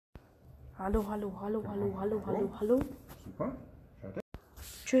Hallo, hallo, hallo, hallo, hallo, hallo, hallo. Super. Fertig.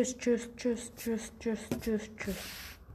 Tschüss, tschüss, tschüss, tschüss, tschüss, tschüss, tschüss.